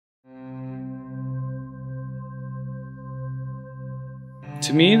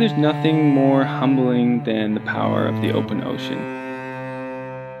To me, there's nothing more humbling than the power of the open ocean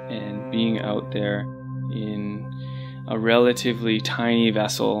and being out there in a relatively tiny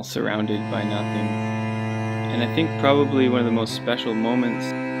vessel surrounded by nothing. And I think probably one of the most special moments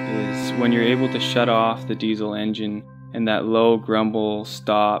is when you're able to shut off the diesel engine and that low grumble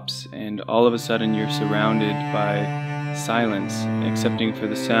stops, and all of a sudden you're surrounded by silence, excepting for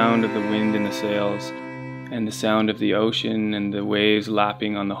the sound of the wind in the sails and the sound of the ocean and the waves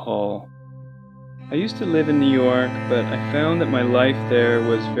lapping on the hull. I used to live in New York, but I found that my life there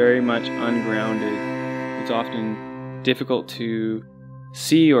was very much ungrounded. It's often difficult to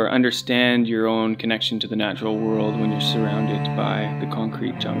see or understand your own connection to the natural world when you're surrounded by the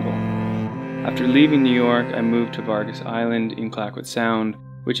concrete jungle. After leaving New York, I moved to Vargas Island in Clayoquot Sound,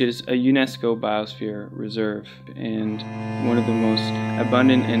 which is a UNESCO Biosphere Reserve and one of the most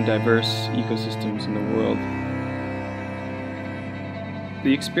abundant and diverse ecosystems in the world.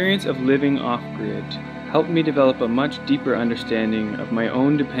 The experience of living off-grid helped me develop a much deeper understanding of my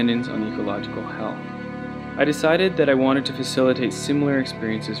own dependence on ecological health. I decided that I wanted to facilitate similar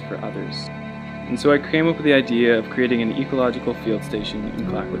experiences for others, and so I came up with the idea of creating an ecological field station in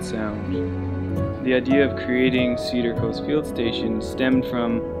Clayoquot Sound. The idea of creating Cedar Coast Field Station stemmed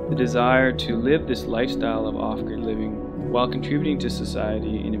from the desire to live this lifestyle of off-grid living while contributing to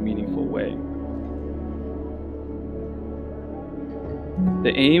society in a meaningful way.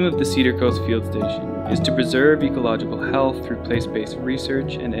 The aim of the Cedar Coast Field Station is to preserve ecological health through place-based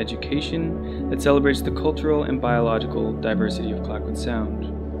research and education that celebrates the cultural and biological diversity of Clayoquot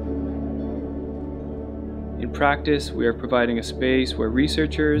Sound. In practice, we are providing a space where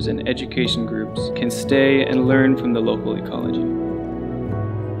researchers and education groups can stay and learn from the local ecology.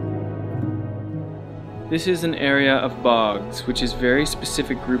 This is an area of bogs, which is a very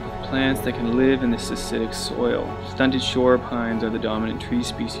specific group of plants that can live in this acidic soil. Stunted shore pines are the dominant tree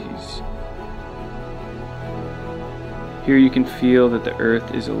species. Here you can feel that the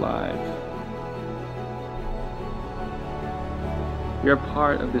earth is alive. We are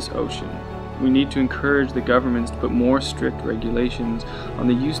part of this ocean. We need to encourage the governments to put more strict regulations on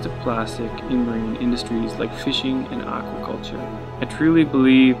the use of plastic in marine industries like fishing and aquaculture. I truly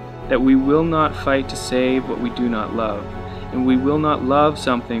believe that we will not fight to save what we do not love, and we will not love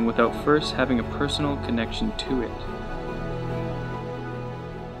something without first having a personal connection to it.